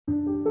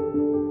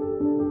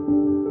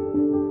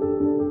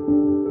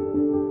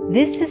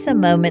This is a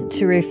moment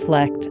to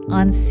reflect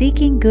on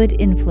seeking good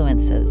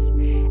influences,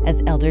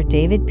 as Elder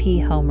David P.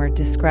 Homer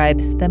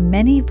describes the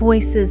many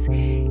voices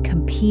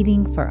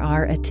competing for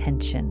our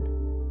attention.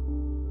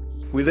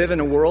 We live in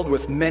a world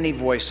with many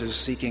voices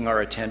seeking our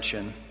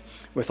attention.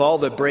 With all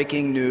the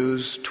breaking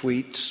news,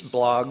 tweets,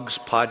 blogs,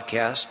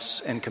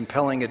 podcasts, and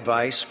compelling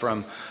advice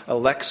from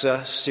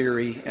Alexa,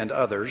 Siri, and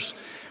others,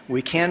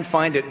 we can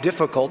find it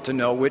difficult to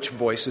know which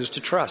voices to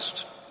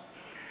trust.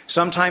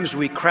 Sometimes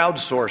we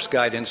crowdsource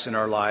guidance in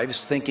our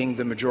lives, thinking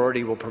the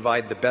majority will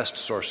provide the best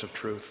source of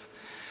truth.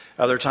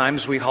 Other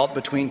times we halt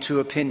between two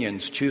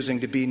opinions,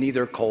 choosing to be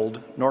neither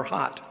cold nor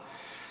hot.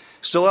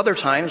 Still other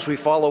times we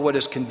follow what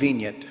is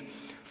convenient,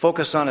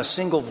 focus on a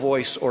single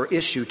voice or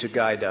issue to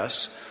guide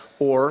us,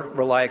 or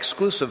rely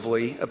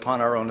exclusively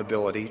upon our own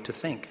ability to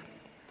think.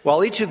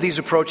 While each of these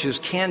approaches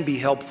can be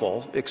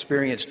helpful,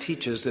 experience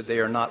teaches that they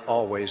are not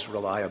always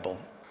reliable.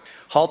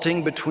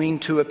 Halting between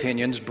two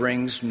opinions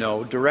brings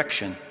no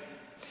direction.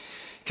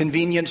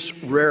 Convenience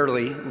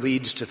rarely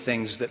leads to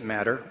things that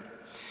matter.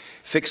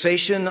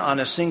 Fixation on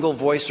a single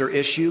voice or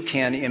issue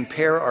can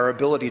impair our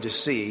ability to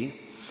see,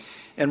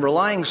 and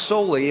relying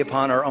solely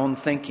upon our own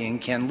thinking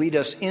can lead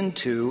us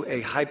into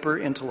a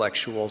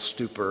hyper-intellectual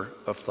stupor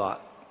of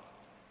thought.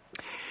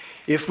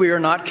 If we are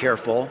not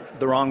careful,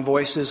 the wrong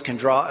voices can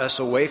draw us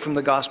away from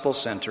the gospel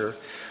center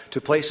to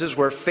places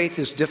where faith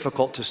is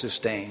difficult to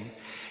sustain,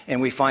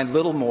 and we find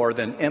little more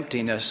than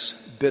emptiness,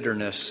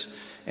 bitterness,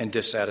 and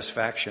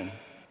dissatisfaction.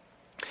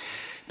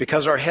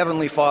 Because our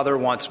Heavenly Father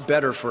wants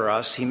better for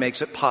us, He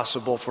makes it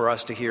possible for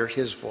us to hear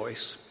His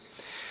voice.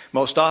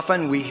 Most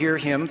often, we hear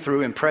Him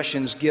through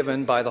impressions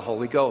given by the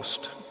Holy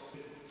Ghost.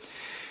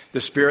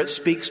 The Spirit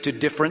speaks to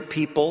different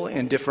people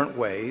in different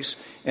ways,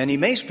 and He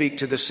may speak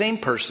to the same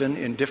person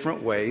in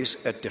different ways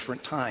at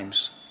different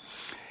times.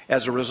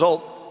 As a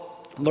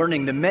result,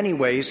 learning the many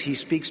ways He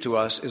speaks to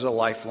us is a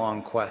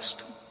lifelong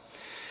quest.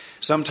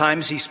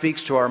 Sometimes He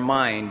speaks to our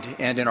mind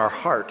and in our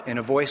heart in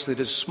a voice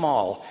that is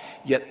small,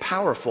 yet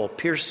powerful,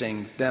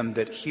 piercing them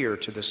that hear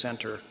to the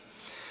center.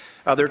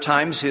 Other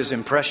times His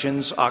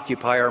impressions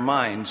occupy our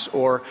minds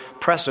or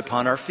press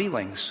upon our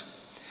feelings.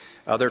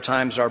 Other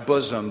times our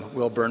bosom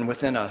will burn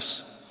within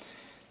us.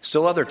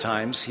 Still other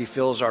times He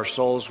fills our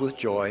souls with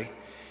joy,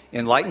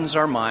 enlightens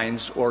our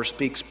minds, or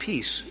speaks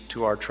peace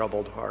to our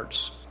troubled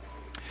hearts.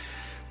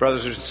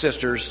 Brothers and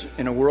sisters,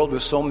 in a world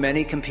with so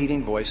many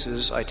competing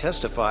voices, I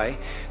testify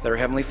that our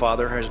Heavenly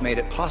Father has made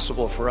it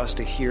possible for us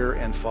to hear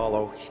and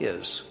follow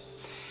His.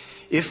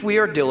 If we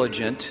are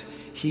diligent,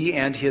 He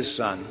and His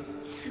Son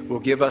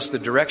will give us the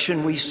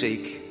direction we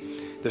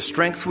seek, the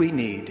strength we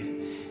need,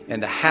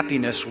 and the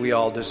happiness we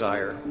all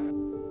desire.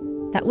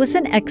 That was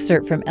an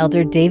excerpt from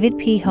Elder David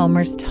P.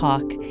 Homer's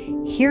talk,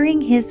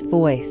 Hearing His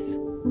Voice.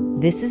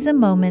 This is a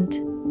moment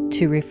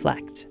to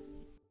reflect.